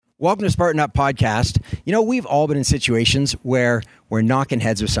Welcome to Spartan Up Podcast. You know, we've all been in situations where we're knocking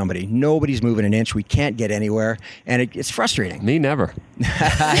heads with somebody. Nobody's moving an inch. We can't get anywhere. And it's frustrating. Me, never.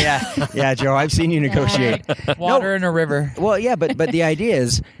 Yeah, Joe, I've seen you negotiate. Water in a river. Well, yeah, but the idea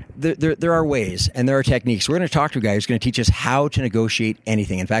is there are ways and there are techniques. We're going to talk to a guy who's going to teach us how to negotiate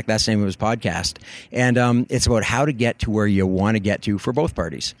anything. In fact, that's the name of his podcast. And it's about how to get to where you want to get to for both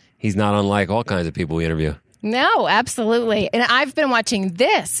parties. He's not unlike all kinds of people we interview. No, absolutely. And I've been watching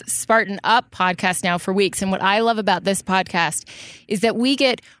this Spartan Up podcast now for weeks. And what I love about this podcast is that we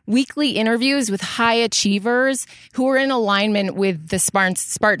get weekly interviews with high achievers who are in alignment with the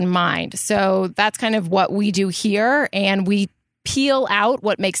Spartan mind. So that's kind of what we do here. And we peel out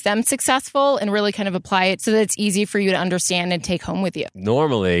what makes them successful and really kind of apply it so that it's easy for you to understand and take home with you.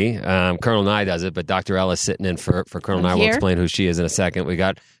 Normally, Colonel Nye does it, but Dr. L is sitting in for Colonel Nye. We'll explain who she is in a second. We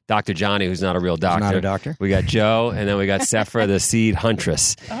got Dr. Johnny, who's not a real doctor. Not a doctor. We got Joe, and then we got Sephra, the seed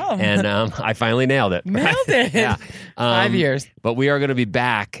huntress. Oh. And I finally nailed it. Nailed it. Yeah. 5 years. But we are going to be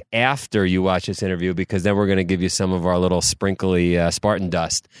back after you watch this interview because then we're going to give you some of our little sprinkly Spartan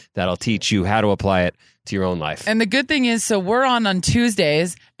dust that'll teach you how to apply it to your own life. And the good thing is, so we're on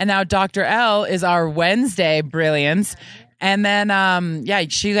Tuesdays, and now Dr. L is our Wednesday brilliance. And then,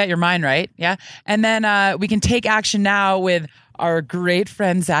 she got your mind right. Yeah. And then we can take action now with our great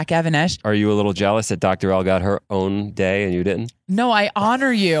friend, Zach Evanesh. Are you a little jealous that Dr. L got her own day and you didn't? No, I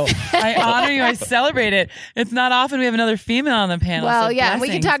honor you. I celebrate it. It's not often we have another female on the panel. Well, so yeah, we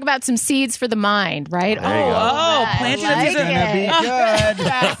blessings. can talk about some seeds for the mind, right? There you go. Planting I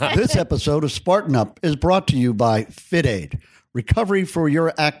like it. This episode of Spartan Up is brought to you by FitAid, recovery for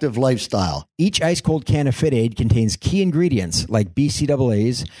your active lifestyle. Each ice-cold can of FitAid contains key ingredients like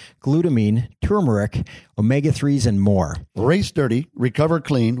BCAAs, glutamine, turmeric, omega-3s, and more. Race dirty, recover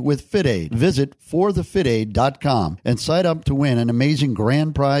clean with FitAid. Visit forthefitaid.com and sign up to win an amazing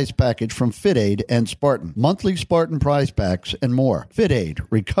grand prize package from FitAid and Spartan. Monthly Spartan prize packs and more. FitAid,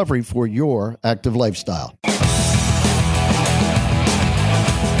 recovery for your active lifestyle.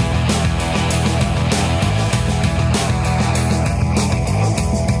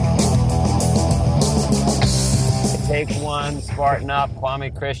 Take one, Spartan Up,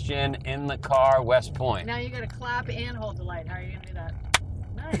 Kwame Christian in the car, West Point. Now you got to clap and hold the light. How are you going to do that?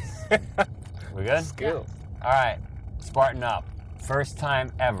 Nice. We good? Skills. All right, Spartan Up. First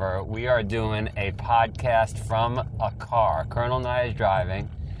time ever, we are doing a podcast from a car. Colonel Nye is driving.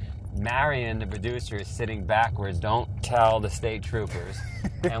 Marion, the producer, is sitting backwards. Don't tell the state troopers.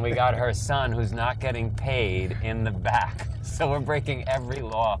 And we got her son, who's not getting paid, in the back. So we're breaking every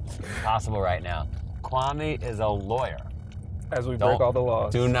law possible right now. Kwame is a lawyer. As we break all the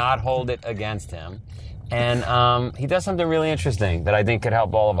laws. Do not hold it against him. And he does something really interesting that I think could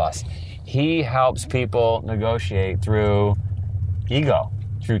help all of us. He helps people negotiate through ego,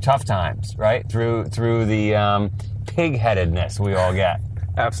 through tough times, right? Through the pig-headedness we all get.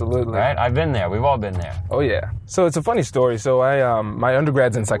 Absolutely. Right? I've been there. We've all been there. Oh, yeah. So it's a funny story. So I, my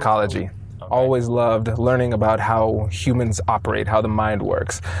undergrad's in psychology. Always loved learning about how humans operate, how the mind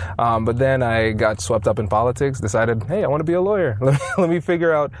works. But then I got swept up in politics, decided, hey, I want to be a lawyer. Let me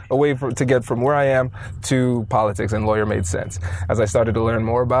figure out a way to get from where I am to politics, and lawyer made sense. As I started to learn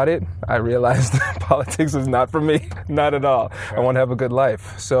more about it, I realized politics was not for me, not at all. I want to have a good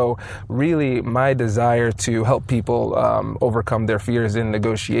life. So really, my desire to help people overcome their fears in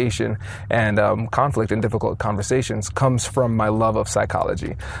negotiation and conflict and difficult conversations comes from my love of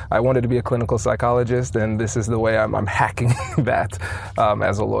psychology. I wanted to be a clinical psychologist, and this is the way I'm hacking that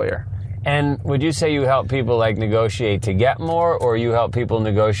as a lawyer. And would you say you help people like negotiate to get more, or you help people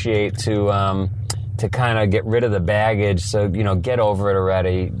negotiate to kind of get rid of the baggage, so, you know, get over it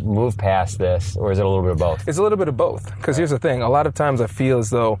already, move past this, or is it a little bit of both? It's a little bit of both, because here's the thing. A lot of times I feel as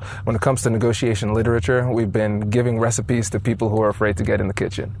though when it comes to negotiation literature, we've been giving recipes to people who are afraid to get in the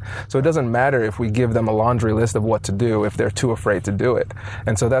kitchen. So it doesn't matter if we give them a laundry list of what to do if they're too afraid to do it.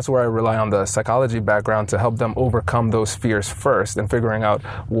 And so that's where I rely on the psychology background to help them overcome those fears first and figuring out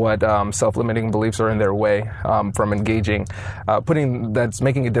what self-limiting beliefs are in their way from engaging, that's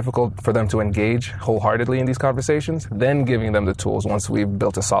making it difficult for them to engage wholeheartedly in these conversations, then giving them the tools once we've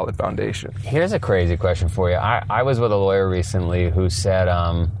built a solid foundation. Here's a crazy question for you. I was with a lawyer recently who said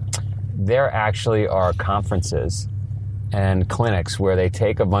there actually are conferences and clinics where they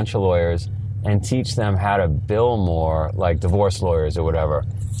take a bunch of lawyers and teach them how to bill more, like divorce lawyers or whatever.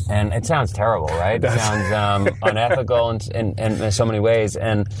 And it sounds terrible, right? It sounds unethical in so many ways.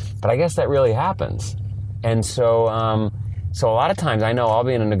 But I guess that really happens. And so a lot of times I know I'll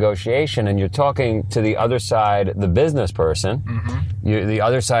be in a negotiation and you're talking to the other side, the business person, the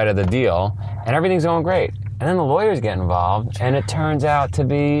other side of the deal, and everything's going great. And then the lawyers get involved, and it turns out to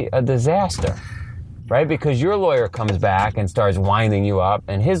be a disaster, right? Because your lawyer comes back and starts winding you up,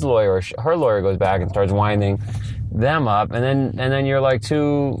 and his lawyer, her lawyer goes back and starts winding them up, and then you're like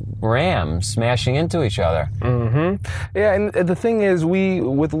two rams smashing into each other. Mm-hmm. Yeah, and the thing is,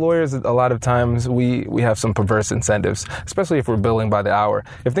 with lawyers, a lot of times we have some perverse incentives, especially if we're billing by the hour.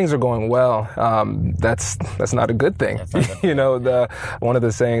 If things are going well, that's not a good thing. You know, one of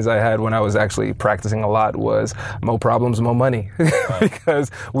the sayings I had when I was actually practicing a lot was, "Mo problems, mo money,"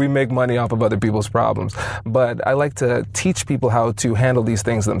 because we make money off of other people's problems. But I like to teach people how to handle these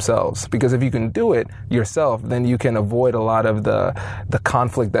things themselves, because if you can do it yourself, then you can avoid a lot of the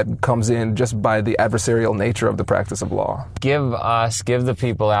conflict that comes in just by the adversarial nature of the practice of law. Give the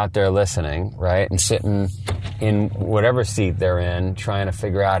people out there listening, right, and sitting in whatever seat they're in, trying to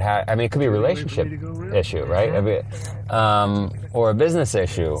figure out how, I mean, it could be a relationship issue, right? Or a business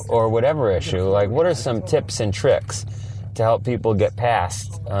issue, or whatever issue. Like, what are some tips and tricks to help people get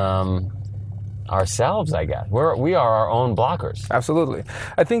past ourselves, I guess? We are our own blockers. Absolutely.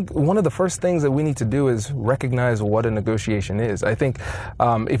 I think one of the first things that we need to do is recognize what a negotiation is. I think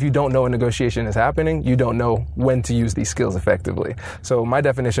if you don't know a negotiation is happening, you don't know when to use these skills effectively. So my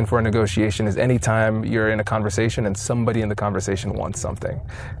definition for a negotiation is anytime you're in a conversation and somebody in the conversation wants something.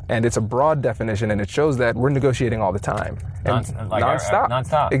 And it's a broad definition, and it shows that we're negotiating all the time. Nonstop.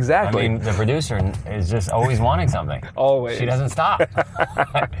 Nonstop. Exactly. I mean, the producer is just always wanting something. Always. She doesn't stop.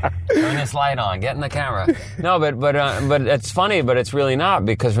 Turn this light on. Get in the camera. No, but it's funny, but it's really not,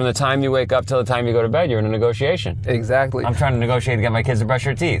 because from the time you wake up till the time you go to bed, you're in a negotiation. Exactly. I'm trying to negotiate to get my kids to brush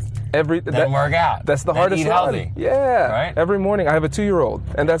their teeth. Then work out. That's the hardest eat one. Healthy. Yeah. Right? Every morning, I have a 2-year-old,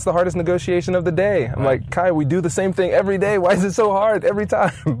 and that's the hardest negotiation of the day. I'm like, Kai, we do the same thing every day. Why is it so hard every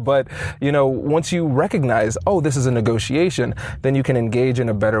time? But, you know, once you recognize, oh, this is a negotiation, then you can engage in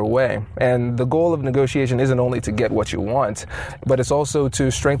a better way. And the goal of negotiation isn't only to get what you want, but it's also to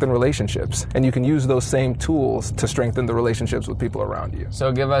strengthen relationships. And you can use those same tools to strengthen the relationships with people around you.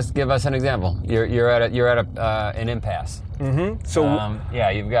 So give us an example. You're at an impasse. Mm-hmm. So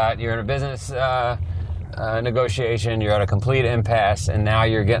you're in a business negotiation, you're at a complete impasse, and now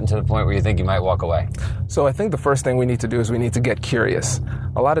you're getting to the point where you think you might walk away. So I think the first thing we need to do is we need to get curious.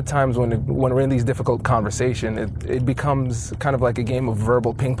 A lot of times when we're in these difficult conversations, it becomes kind of like a game of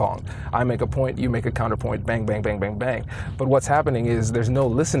verbal ping pong. I make a point, you make a counterpoint, bang, bang, bang, bang, bang. But what's happening is there's no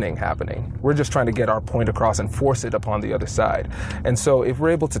listening happening. We're just trying to get our point across and force it upon the other side. And so if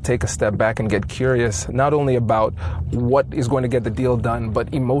we're able to take a step back and get curious, not only about what is going to get the deal done,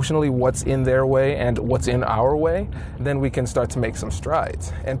 but emotionally what's in their way and what's in our way, then we can start to make some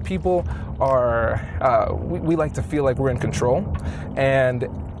strides. And people are, we like to feel like we're in control. And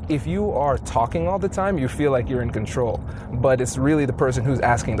if you are talking all the time, you feel like you're in control. But it's really the person who's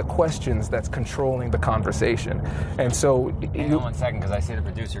asking the questions that's controlling the conversation. And so... Hang on 1 second, because I see the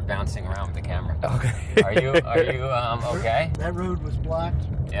producer bouncing around with the camera. Okay. Are you okay? That road was blocked.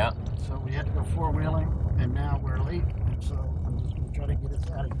 Yeah. So we had to go four-wheeling, and now we're late. And so I'm just going to try to get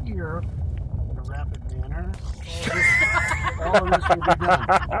us out of here in a rapid manner. All of this will be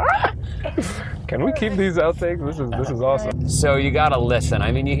done. Can we keep these outtakes? This is awesome. So you got to listen.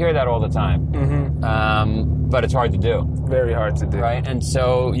 I mean, you hear that all the time. Mm-hmm. But it's hard to do. Very hard to do. Right? And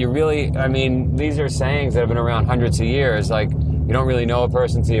so you really, I mean, these are sayings that have been around hundreds of years. Like, you don't really know a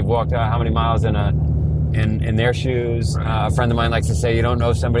person until you've walked out how many miles in their shoes. Right. A friend of mine likes to say you don't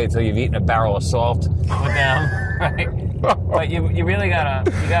know somebody until you've eaten a barrel of salt with them. Right? But you really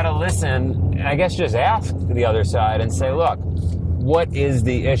gotta listen, and I guess just ask the other side and say, look, what is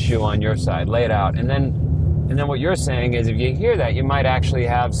the issue on your side? Lay it out. And then what you're saying is, if you hear that, you might actually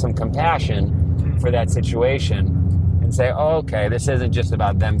have some compassion for that situation and say, oh, okay, this isn't just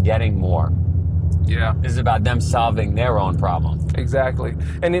about them getting more. Yeah. This is about them solving their own problem. Exactly.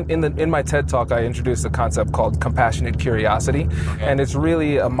 And in my TED Talk, I introduced a concept called compassionate curiosity. Okay. And it's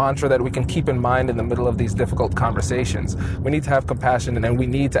really a mantra that we can keep in mind in the middle of these difficult conversations. We need to have compassion, and we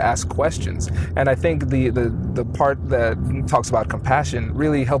need to ask questions. And I think the part that talks about compassion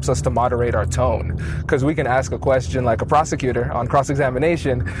really helps us to moderate our tone, because we can ask a question like a prosecutor on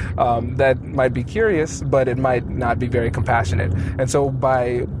cross-examination that might be curious, but it might not be very compassionate. And so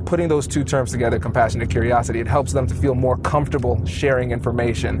by putting those two terms together, compassionate curiosity, it helps them to feel more comfortable sharing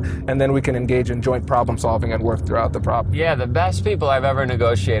information, and then we can engage in joint problem solving and work throughout the problem. Yeah, the best people I've ever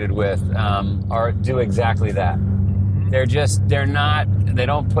negotiated with do exactly that. They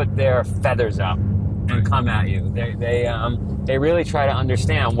don't put their feathers up and come at you. They really try to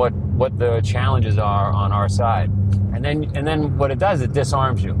understand what the challenges are on our side, and then what it does, it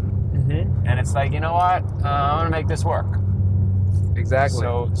disarms you. Mm-hmm. And it's like, you know what, I want to make this work. Exactly.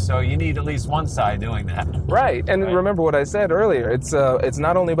 So you need at least one side doing that. Right. And remember what I said earlier. It's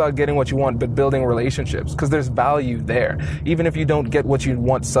not only about getting what you want, but building relationships, because there's value there. Even if you don't get what you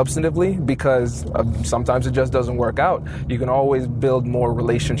want substantively, because sometimes it just doesn't work out, you can always build more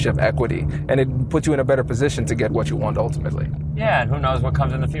relationship equity, and it puts you in a better position to get what you want ultimately. Yeah, and who knows what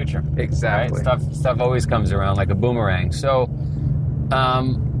comes in the future. Exactly. Right? Stuff always comes around like a boomerang. So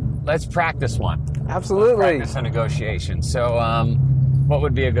let's practice one. Absolutely. Let's practice a negotiation. So what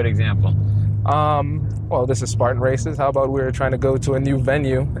would be a good example? Well, this is Spartan Races. How about we're trying to go to a new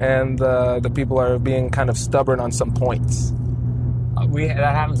venue, and the people are being kind of stubborn on some points?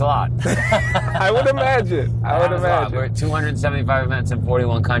 That happens a lot. I would imagine. We're at 275 events in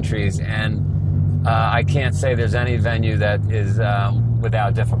 41 countries, and I can't say there's any venue that is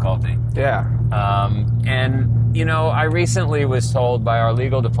without difficulty. Yeah. And, you know, I recently was told by our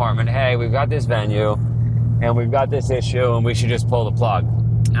legal department, hey, we've got this venue, and we've got this issue, and we should just pull the plug.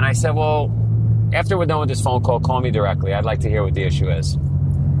 And I said, well, after we're done with this phone call, call me directly. I'd like to hear what the issue is.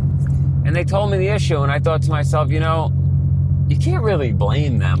 And they told me the issue, and I thought to myself, you know, you can't really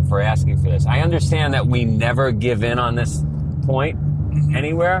blame them for asking for this. I understand that we never give in on this point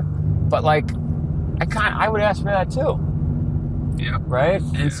anywhere, but like, I would ask for that too. Yeah. Right?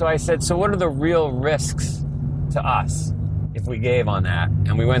 And so I said, so what are the real risks to us if we gave on that?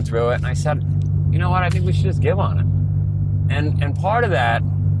 And we went through it, and I said, you know what, I think we should just give on it. And part of that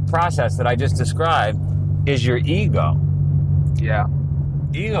process that I just described is your ego. Yeah.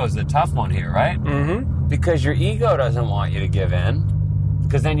 Ego is the tough one here, right? Mm-hmm. Because your ego doesn't want you to give in,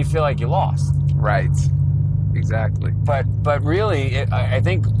 because then you feel like you lost. Right. Exactly. But really, I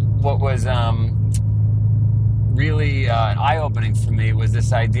think what was really eye-opening for me was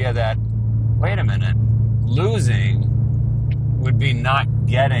this idea that, wait a minute, losing would be not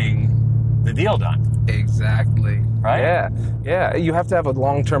getting the deal done. Exactly. Right? Yeah. You have to have a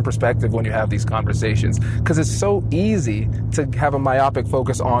long-term perspective when you have these conversations, because it's so easy to have a myopic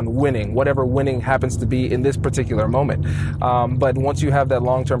focus on winning, whatever winning happens to be in this particular moment. But once you have that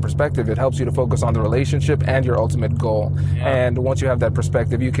long-term perspective, it helps you to focus on the relationship and your ultimate goal. Yeah. And once you have that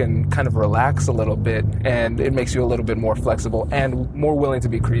perspective, you can kind of relax a little bit, and it makes you a little bit more flexible and more willing to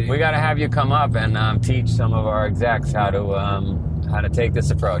be creative. We got to have you come up and teach some of our execs how to take this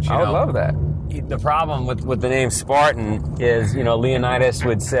approach. I would love that. The problem with the name Spartan is, you know, Leonidas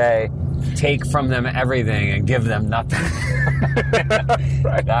would say, take from them everything and give them nothing.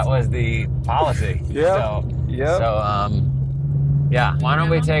 Right. That was the policy. Yeah. Yeah. Why don't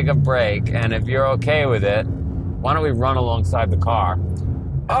we take a break? And if you're okay with it, why don't we run alongside the car?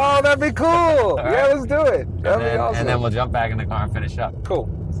 Oh, that'd be cool. Right. Yeah, let's do it. That'd be awesome. And then we'll jump back in the car and finish up. Cool.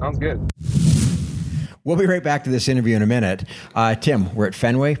 Sounds good. We'll be right back to this interview in a minute. Tim, we're at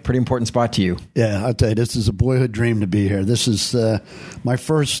Fenway. Pretty important spot to you. Yeah, I'll tell you, this is a boyhood dream to be here. This is my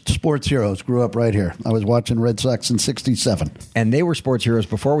first sports heroes. Grew up right here. I was watching Red Sox in '67. And they were sports heroes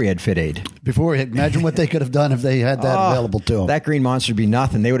before we had Fit Aid. Imagine what they could have done if they had that available to them. That green monster would be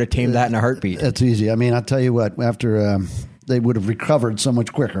nothing. They would have tamed that in a heartbeat. That's easy. I mean, I'll tell you what, after... they would have recovered so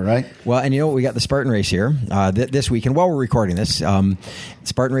much quicker, right? Well, and you know what? We got the Spartan race here this weekend. While we're recording this,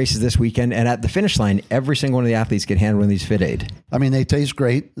 Spartan race is this weekend, and at the finish line, every single one of the athletes get handed one of these Fit Aid. I mean, they taste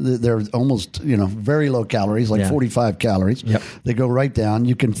great. They're almost, very low calories, like 45 calories. Yep. They go right down.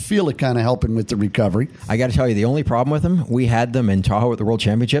 You can feel it kind of helping with the recovery. I got to tell you, the only problem with them, we had them in Tahoe at the World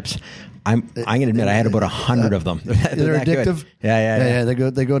Championships. I'm going to admit, I had about 100 of them. They're addictive. Yeah.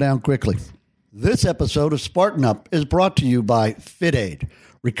 They go down quickly. This episode of Spartan Up is brought to you by Fit Aid,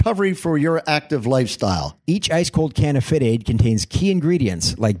 recovery for your active lifestyle. Each ice-cold can of Fit Aid contains key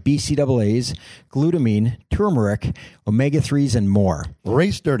ingredients like BCAAs, glutamine, turmeric, omega-3s, and more.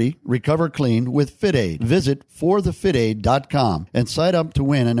 Race dirty, recover clean with Fit Aid. Visit forthefitaid.com and sign up to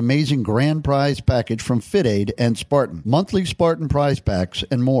win an amazing grand prize package from Fit Aid and Spartan. Monthly Spartan prize packs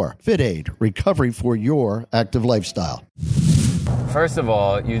and more. Fit Aid, recovery for your active lifestyle. First of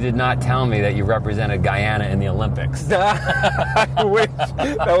all, you did not tell me that you represented Guyana in the Olympics. I wish.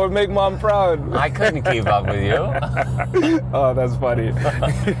 That would make Mom proud. I couldn't keep up with you. Oh, that's funny.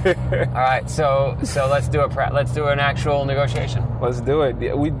 All right, so let's do an actual negotiation. Let's do it.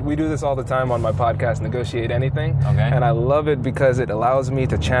 Yeah, we do this all the time on my podcast, Negotiate Anything. Okay. And I love it because it allows me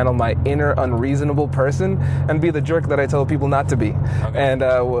to channel my inner unreasonable person and be the jerk that I tell people not to be. Okay. And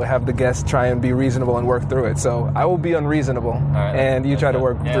we'll have the guests try and be reasonable and work through it. So I will be unreasonable. All right. And you try to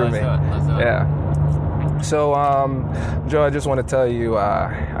work through me. Let's do it. Yeah. So, Joe, I just want to tell you,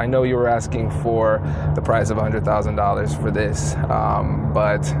 I know you were asking for the price of $100,000 for this,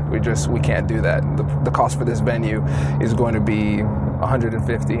 but we can't do that. The cost for this venue is going to be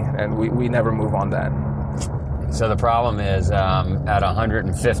 $150,000, and we never move on that. So the problem is at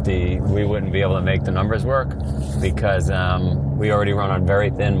 150, we wouldn't be able to make the numbers work because we already run on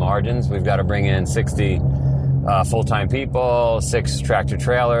very thin margins. We've got to bring in 60 full-time people, 6 tractor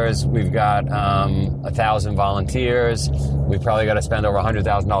trailers. We've got 1,000 volunteers. We've probably got to spend over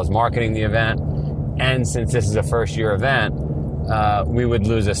 $100,000 marketing the event. And since this is a first-year event, we would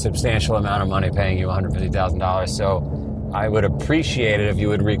lose a substantial amount of money paying you $150,000. So I would appreciate it if you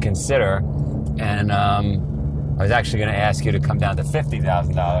would reconsider. And I was actually going to ask you to come down to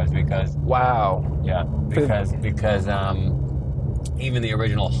 $50,000 because because even the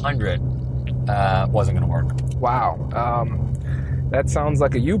original 100 wasn't going to work. Wow. That sounds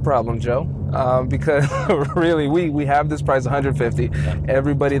like a you problem, Joe. Because really, we have this price, $150.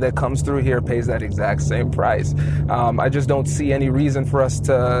 Everybody that comes through here pays that exact same price. I just don't see any reason for us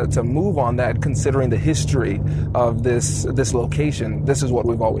to move on that, considering the history of this location. This is what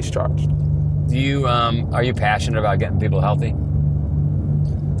we've always charged. Do you are you passionate about getting people healthy?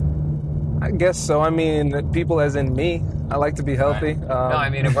 I guess so. I mean, people as in me. I like to be healthy. Right. No, I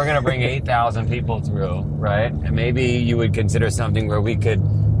mean, if we're going to bring 8,000 people through, right, and maybe you would consider something where we could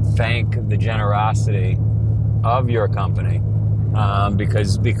thank the generosity of your company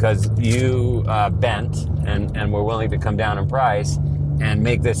because you bent and were willing to come down in price and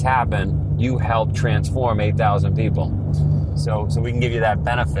make this happen. You helped transform 8,000 people. So we can give you that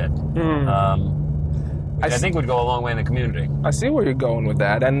benefit. Which I think would go a long way in the community. I see where you're going with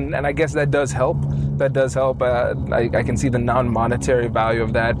that, and I guess that does help. That does help. I can see the non-monetary value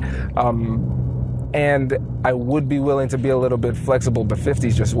of that, and I would be willing to be a little bit flexible. But 50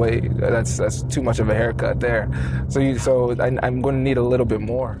 is just that's too much of a haircut there. So I'm going to need a little bit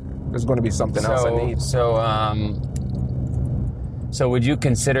more. There's going to be something else I need. So would you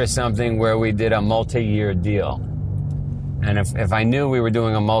consider something where we did a multi-year deal? And if I knew we were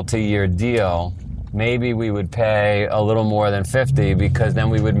doing a multi-year deal, maybe we would pay a little more than 50 because then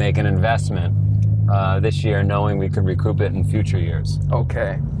we would make an investment this year knowing we could recoup it in future years.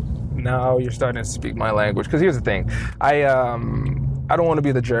 Okay. Now you're starting to speak my language. Because here's the thing. I don't want to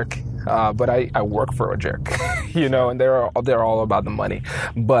be the jerk, but I work for a jerk. And they're all about the money.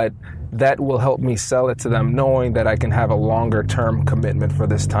 But that will help me sell it to them knowing that I can have a longer term commitment for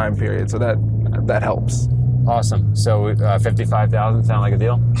this time period. So that helps. Awesome. So $55,000 sound like a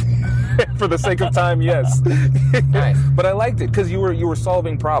deal? For the sake of time, yes. Nice. But I liked it because you were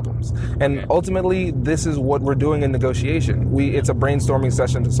solving problems, and ultimately, this is what we're doing in negotiation. It's a brainstorming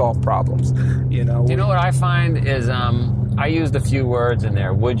session to solve problems. Do you know what I find is I used a few words in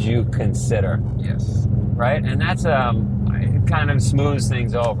there. Would you consider? Yes. Right, and that's it kind of smooths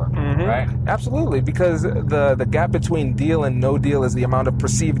things over, right? Absolutely, because the gap between deal and no deal is the amount of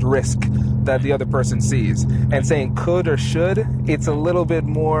perceived risk that the other person sees. And saying could or should, it's a little bit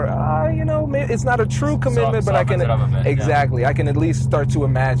more, it's not a true commitment, but I can exactly, I can at least start to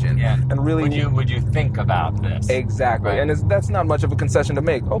imagine. Yeah. And really, would you think about this? Exactly, right. And that's not much of a concession to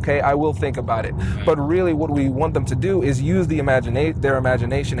make. Okay, I will think about it. Right. But really, what we want them to do is use their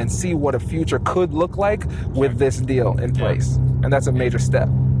imagination and see what a future could look like with this deal in place. And that's a major step.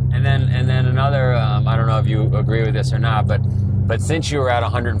 And then another, I don't know if you agree with this or not, but since you were at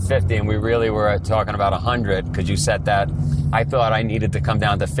 150 and we really were talking about 100, because you said that, I thought I needed to come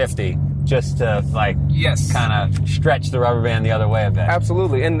down to 50 just to kind of stretch the rubber band the other way a bit.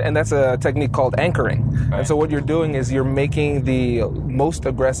 Absolutely, and that's a technique called anchoring. Right. And so what you're doing is you're making the most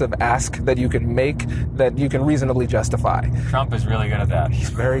aggressive ask that you can make that you can reasonably justify. Trump is really good at that. He's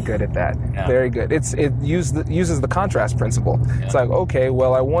very good at that. Yeah. Very good. It uses the contrast principle. Yeah. It's like, okay,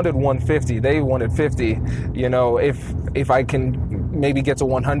 well, I wanted 150, they wanted 50. If I can maybe get to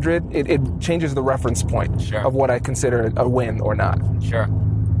 100, it changes the reference point of what I consider a win or not. Sure.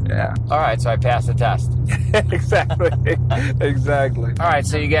 Yeah. All right, so I passed the test. Exactly. All right,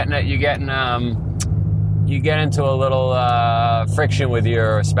 so you get into a little friction with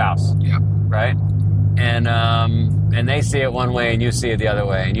your spouse. Yeah. Right? And they see it one way and you see it the other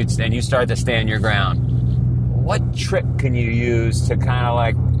way, and you start to stand your ground. What trick can you use to kind of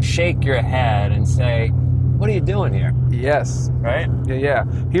like shake your head and say, what are you doing here? Yes. Right? Yeah.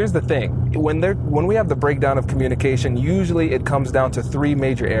 Here's the thing. When we have the breakdown of communication, usually it comes down to 3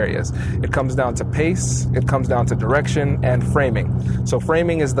 major areas. It comes down to pace, it comes down to direction, and framing. So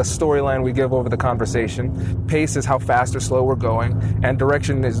framing is the storyline we give over the conversation. Pace is how fast or slow we're going. And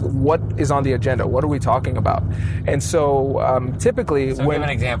direction is what is on the agenda. What are we talking about? And so typically... So give an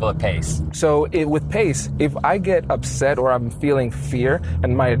example of pace. So with pace, if I get upset or I'm feeling fear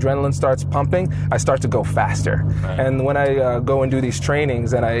and my adrenaline starts pumping, I start to go faster. Right. And when I go and do these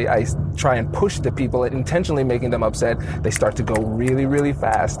trainings and I try and push the people, intentionally making them upset, they start to go really, really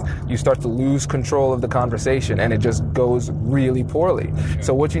fast. You start to lose control of the conversation, and it just goes really poorly.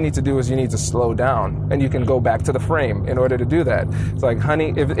 So what you need to do is you need to slow down, and you can go back to the frame in order to do that. It's like,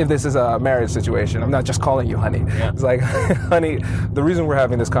 honey, if this is a marriage situation, I'm not just calling you honey. Yeah. It's like, honey, the reason we're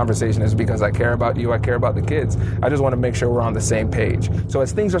having this conversation is because I care about you, I care about the kids. I just want to make sure we're on the same page. So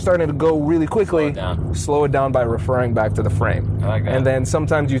as things are starting to go really quickly, slow it down by referring back to the frame. I like that. And then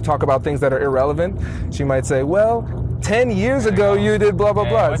sometimes you talk about things that are irrelevant. She might say, well, 10 years ago you did blah, blah,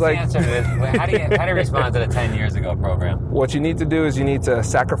 blah. What's It's like, the answer to this? How do you respond to the 10 years ago program? what you need to do is you need to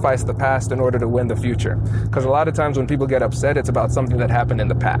sacrifice the past in order to win the future. Because a lot of times when people get upset, it's about something that happened in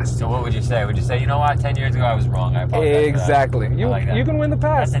the past. So what would you say? Would you say, you know what, 10 years ago I was wrong, I apologize? Exactly. I like that. You can win the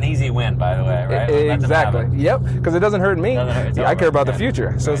past. That's an easy win, by the way, right? Exactly. Yep. Because it doesn't hurt me. It's I over. care about the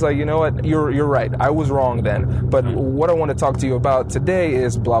future. So it's like, you know what? You're right. I was wrong then. But what I want to talk to you about today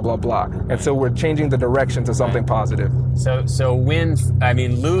is blah, blah, blah. And so we're changing the direction to something positive. So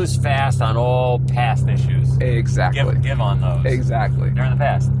lose fast on all past issues. Exactly. Give on those. Exactly. They're in the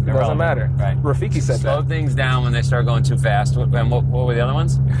past. They're Doesn't matter. Right. Rafiki said Slow that. things down when they start going too fast. And what were the other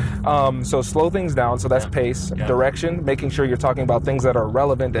ones? So slow things down. So that's pace, direction, making sure you're talking about things that are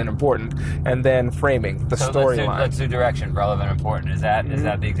relevant and important, and then framing the storyline. Let's do direction, relevant, important. Is that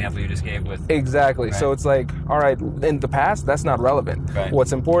the example you just gave with? Exactly. Right. So it's like, all right, in the past, that's not relevant. Right.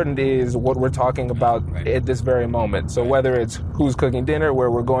 What's important is what we're talking about at this very moment. So whether it's who's cooking dinner,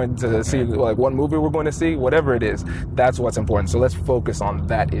 where we're going to see, like what movie we're going to see, whatever it is, that's what's important. So let's focus on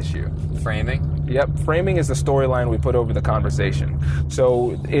that issue. Framing? Yep, framing is the storyline we put over the conversation.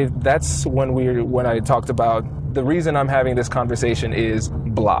 So that's when I talked about the reason I'm having this conversation is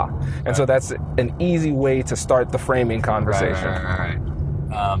blah. And so that's an easy way to start the framing conversation.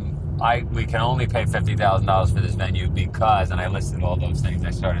 Right. We can only pay $50,000 for this venue because, and I listed all those things.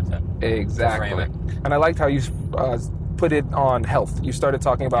 I started to Exactly. frame it. And I liked how you put it on health. You stared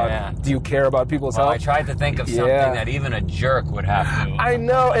talking about, do you care about people's health? I tried to think of something that even a jerk would have to. I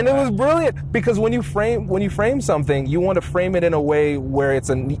know, and it was brilliant because when you frame something, you want to frame it in a way where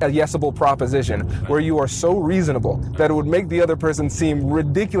it's a yesable proposition, where you are so reasonable that it would make the other person seem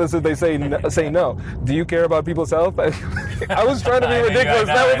ridiculous if they say no. Do you care about people's health? I was trying to be ridiculous.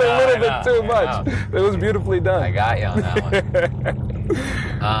 That was a little bit too much. It was beautifully done. I got you on that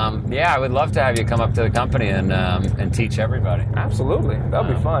one. I would love to have you come up to the company and teach everybody. Absolutely,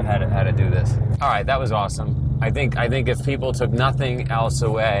 that'd be fun. How to do this. All right, that was awesome. I think if people took nothing else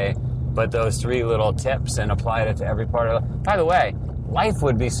away but those 3 little tips and applied it to every part of it. By the way, life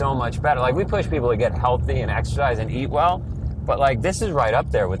would be so much better. Like, we push people to get healthy and exercise and eat well, but like, this is right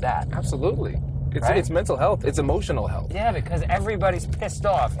up there with that. Absolutely. It's mental health. It's emotional health. Yeah, because everybody's pissed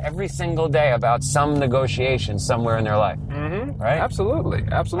off every single day about some negotiation somewhere in their life. Mm-hmm. Right? Absolutely.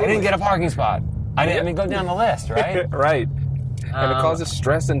 I didn't get a parking spot. Go down the list, right? Right. And it causes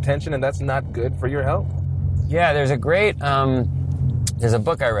stress and tension, and that's not good for your health. Yeah, there's a great, there's a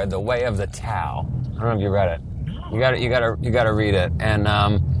book I read, The Way of the Tao. I don't know if you read it. You gotta read it. And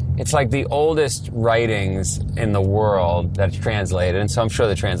it's like the oldest writings in the world that's translated, and so I'm sure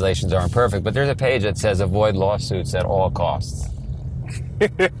the translations aren't perfect, but there's a page that says avoid lawsuits at all costs.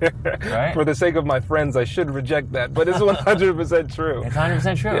 Right? For the sake of my friends, I should reject that, but it's 100% true. It's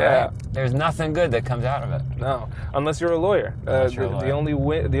 100% true, yeah. Right? There's nothing good that comes out of it. No, unless you're a lawyer.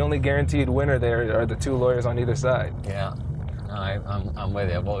 The only guaranteed winner there are the 2 lawyers on either side. Yeah. No, I'm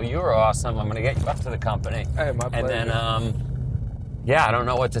with you. Well, you were awesome. I'm going to get you up to the company. Hey, my pleasure. And then, I don't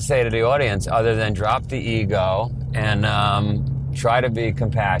know what to say to the audience other than drop the ego and try to be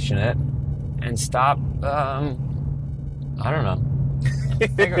compassionate and stop, I don't know.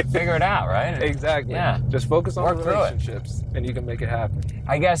 Figure it out, right? Exactly. Yeah. Just focus on Work relationships, and you can make it happen.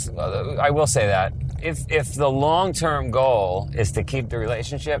 I guess I will say that if the long-term goal is to keep the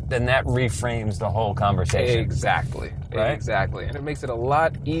relationship, then that reframes the whole conversation. Exactly. Right? Exactly. And it makes it a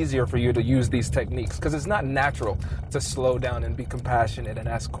lot easier for you to use these techniques because it's not natural to slow down and be compassionate and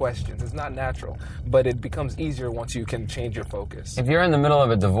ask questions. It's not natural, but it becomes easier once you can change your focus. If you're in the middle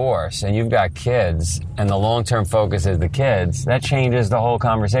of a divorce and you've got kids and the long-term focus is the kids, that changes the whole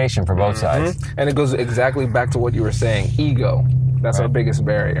conversation for both sides. And it goes exactly back to what you were saying, ego. That's our biggest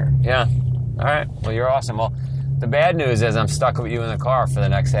barrier. Yeah. All right. Well, you're awesome. Well, the bad news is I'm stuck with you in the car for the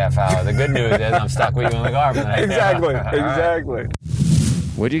next half hour. The good news is I'm stuck with you in the car for the next half hour. Exactly.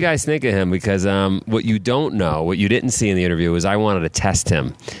 What do you guys think of him? Because what you don't know, what you didn't see in the interview, is I wanted to test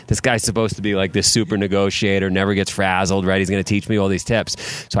him. This guy's supposed to be like this super negotiator, never gets frazzled, right? He's going to teach me all these tips.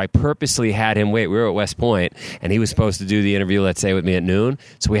 So I purposely had him wait. We were at West Point, and he was supposed to do the interview, let's say, with me at noon.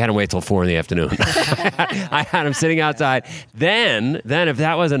 So we had him wait till 4 p.m. I had him sitting outside. Then if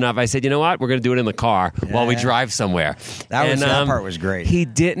that was enough, I said, you know what? We're going to do it in the car while we drive somewhere. That part was great. He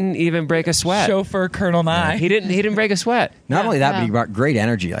didn't even break a sweat. Chauffeur Colonel Nye. He didn't break a sweat. Not only that, but he brought great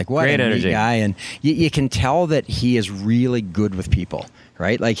energy. Like, what Great a neat energy. guy. And you can tell that he is really good with people,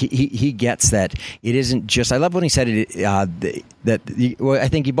 right? Like, he gets that it isn't just... I love when he said it, I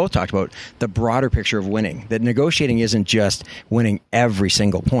think you both talked about the broader picture of winning, that negotiating isn't just winning every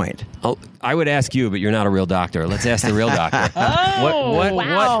single point. Oh, I would ask you, but you're not a real doctor. Let's ask the real doctor.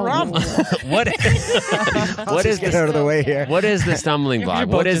 What is Get out of the way here. What is the stumbling block?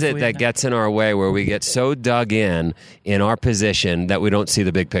 What is it that gets in our way where we get so dug in our position that we don't see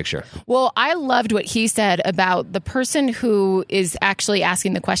the big picture? Well, I loved what he said about the person who is actually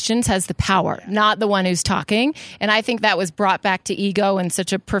asking the questions has the power, not the one who's talking. And I think that was brought back to ego in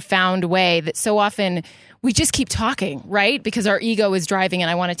such a profound way that so often we just keep talking, right? Because our ego is driving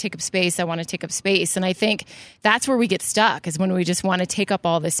and I want to take up space. And I think that's where we get stuck, is when we just want to take up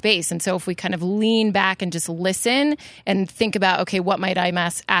all this space. And so if we kind of lean back and just listen and think about, okay, what might I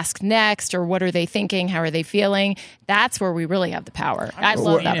ask next? Or what are they thinking? How are they feeling? That's where we really have the power. I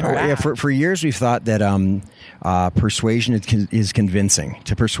love that part. Yeah, for years we've thought that persuasion is convincing.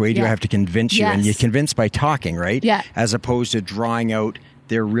 To persuade you, I have to convince you. Yes. And you convince by talking, right? Yeah. As opposed to drawing out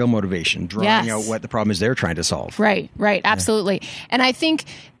their real motivation, drawing out what the problem is they're trying to solve. Right, absolutely. And I think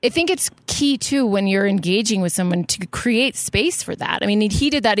it's key too when you're engaging with someone to create space for that. I mean, he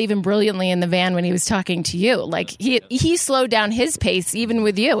did that even brilliantly in the van when he was talking to you. Like he slowed down his pace even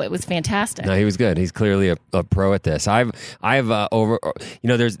with you. It was fantastic. No, he was good. He's clearly a pro at this. I've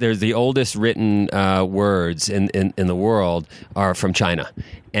there's the oldest written words in the world are from China.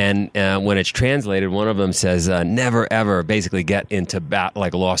 And when it's translated, one of them says, never, ever basically get into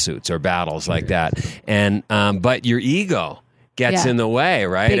like lawsuits or battles like that. And but your ego gets in the way,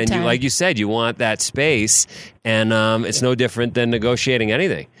 right? Big and time. you, like you said, you want that space, and it's no different than negotiating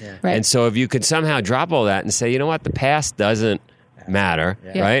anything. Yeah. Right. And so if you could somehow drop all that and say, you know what, the past doesn't matter,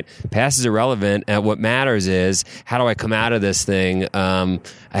 right? Past is irrelevant, and what matters is how do I come out of this thing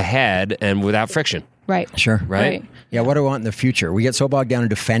ahead and without friction. Right. Sure. Right? Yeah, what do we want in the future? We get so bogged down in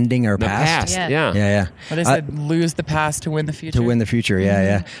defending our The past. Yeah. Yeah. What is it? Lose the past to win the future. To win the future,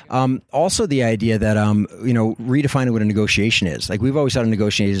 yeah. Also, the idea that redefining what a negotiation is. Like, we've always thought a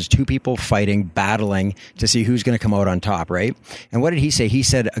negotiation is two people fighting, battling to see who's going to come out on top, right? And what did he say? He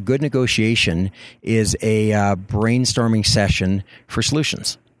said a good negotiation is a brainstorming session for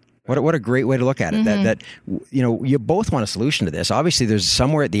solutions. What a great way to look at it. That you both want a solution to this. Obviously, there's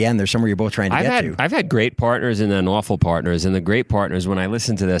somewhere at the end. There's somewhere you're both trying to get to. I've had great partners and then awful partners, and the great partners, when I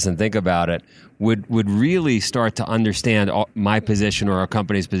listen to this and think about it, would really start to understand my position or our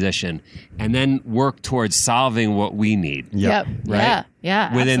company's position, and then work towards solving what we need. Yep. Right?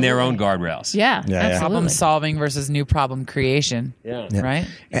 Yeah. Within their own absolutely. guardrails. Yeah. Yeah. Problem Absolutely. solving versus new problem creation. Yeah. Right?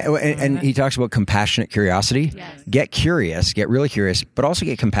 And he talks about compassionate curiosity. Yes. Get curious, get really curious, but also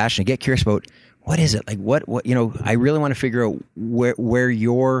get compassionate. Get curious about what is it? Like what I really want to figure out where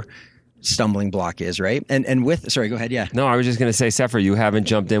your stumbling block is, right? And with sorry, go ahead, yeah. No, I was just going to say, Sefer, you haven't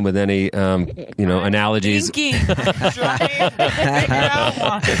jumped in with any analogies. Thinking. Trying to figure out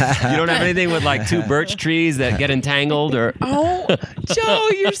one. You don't have anything with like two birch trees that get entangled, or Oh, Joe,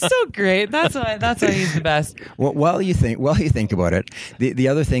 you're so great. That's why he's the best. Well, while you think about it, the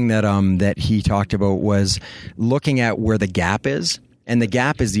other thing that that he talked about was looking at where the gap is. And the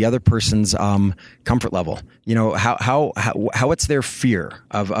gap is the other person's comfort level. You know, how what's their fear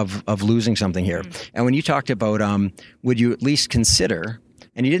of losing something here. And when you talked about would you at least consider,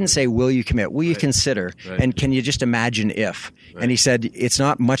 and he didn't say will you commit, will you consider, and can you just imagine if? And he said it's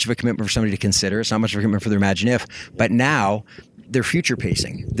not much of a commitment for somebody to consider. It's not much of a commitment for their imagine if. But now they're future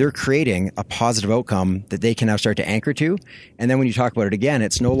pacing. They're creating a positive outcome that they can now start to anchor to. And then when you talk about it again,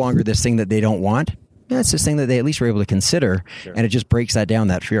 it's no longer this thing that they don't want. That's this thing that they at least were able to consider, and it just breaks that down,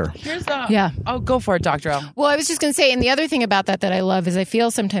 that fear. Here's Yeah. go for it, Dr. L. Well, I was just going to say, and the other thing about that I love is I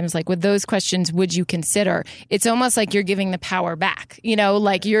feel sometimes like with those questions, would you consider? It's almost like you're giving the power back. You know,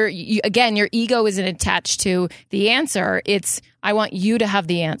 like your ego isn't attached to the answer. It's, I want you to have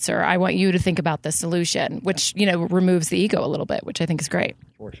the answer. I want you to think about the solution, which, removes the ego a little bit, which I think is great.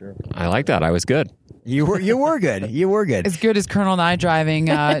 For sure. I like that. I was good. You were good. You were good. As good as Colonel Nye driving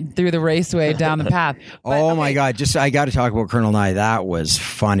through the raceway down the path. But, My God. I got to talk about Colonel Nye. That was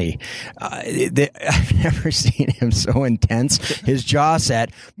funny. I've never seen him so intense. His jaw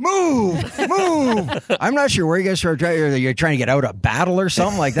set, move. I'm not sure where you guys started driving. You're trying to get out of battle or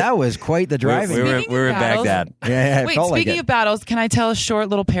something like that. Was quite the driving. We were in Baghdad. Yeah, Wait, speaking of battles, can I tell a short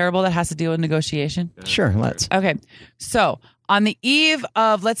little parable that has to deal with negotiation? Sure, let's. Okay. So on the eve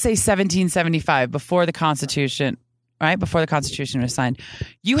of, let's say, 1775, before the Constitution, right? Before the Constitution was signed,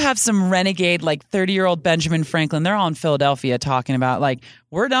 you have some renegade, like 30-year-old Benjamin Franklin. They're all in Philadelphia talking about, like,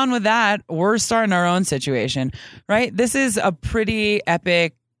 we're done with that. We're starting our own situation, right? This is a pretty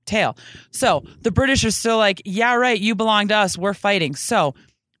epic tale. So the British are still like, yeah, right, you belong to us. We're fighting. So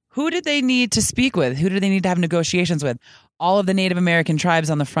who did they need to speak with? Who did they need to have negotiations with? All of the Native American tribes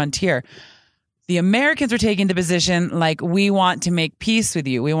on the frontier. The Americans were taking the position like, we want to make peace with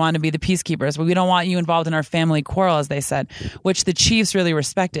you. We want to be the peacekeepers, but we don't want you involved in our family quarrel, as they said, which the chiefs really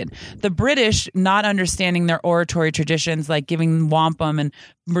respected. The British, not understanding their oratory traditions, like giving wampum and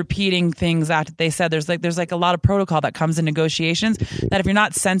repeating things that they said, there's like a lot of protocol that comes in negotiations that if you're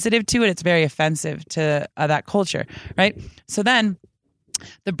not sensitive to it, it's very offensive to that culture, right? So then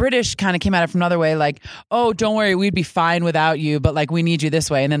the British kind of came at it from another way, like, oh, don't worry, we'd be fine without you, but like, we need you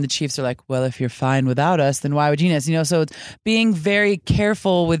this way. And then the chiefs are like, well, if you're fine without us, then why would you need us? You know, so it's being very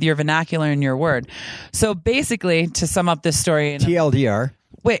careful with your vernacular and your word. So basically, to sum up this story, TLDR.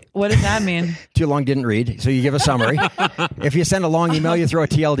 Wait, what does that mean? Too long, didn't read. So you give a summary. If you send a long email, you throw a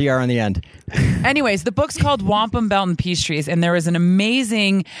TLDR on the end. Anyways, the book's called Wampum, Belt, and Peace Trees, and there was an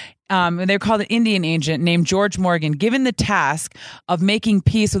amazing, they're called an Indian agent named George Morgan, given the task of making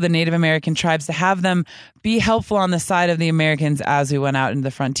peace with the Native American tribes to have them be helpful on the side of the Americans as we went out into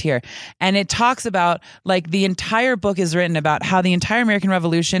the frontier. And it talks about, like, the entire book is written about how the entire American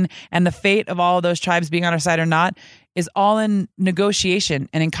Revolution and the fate of all of those tribes being on our side or not is all in negotiation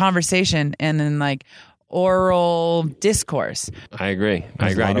and in conversation and in, like, oral discourse. I agree.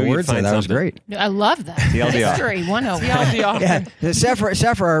 I knew words there. That was great. I love that. TLDR. History 101. Yeah,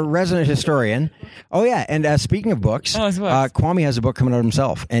 Sephra, our resident historian. Oh, yeah. And speaking of books, Kwame has a book coming out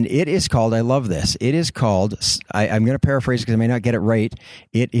himself. And it is called, I love this, it is called, I'm going to paraphrase because I may not get it right.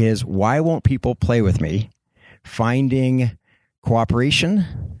 It is Why Won't People Play With Me? Finding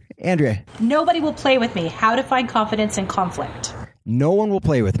Cooperation. Andrea. Nobody will play with me. How to find confidence in conflict. No one will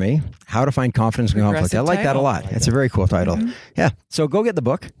play with me. How to find confidence in conflict. I like that a lot. It's a very cool title. Mm-hmm. Yeah. So go get the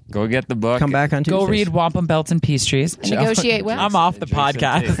book. Go get the book. Come back on Tuesdays. Go read Wampum, Belts, and Peace Trees. And negotiate well. I'm off the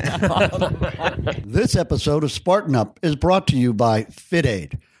podcast. This episode of Spartan Up is brought to you by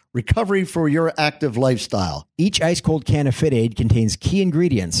FitAid. Recovery for your active lifestyle. Each ice-cold can of FitAid contains key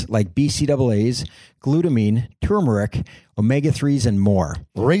ingredients like BCAAs, glutamine, turmeric, omega-3s, and more.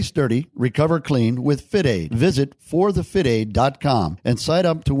 Race dirty, recover clean with FitAid. Visit forthefitaid.com and sign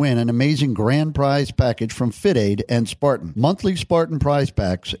up to win an amazing grand prize package from FitAid and Spartan. Monthly Spartan prize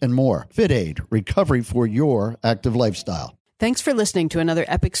packs and more. FitAid, recovery for your active lifestyle. Thanks for listening to another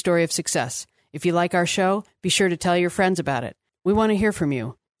epic story of success. If you like our show, be sure to tell your friends about it. We want to hear from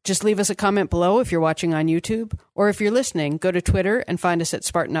you. Just leave us a comment below if you're watching on YouTube, or if you're listening, go to Twitter and find us at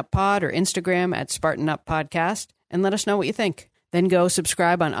Spartan Up Pod or Instagram at Spartan Up Podcast and let us know what you think. Then go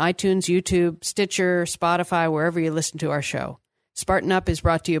subscribe on iTunes, YouTube, Stitcher, Spotify, wherever you listen to our show. Spartan Up is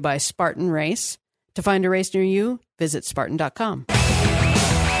brought to you by Spartan Race. To find a race near you, visit Spartan.com.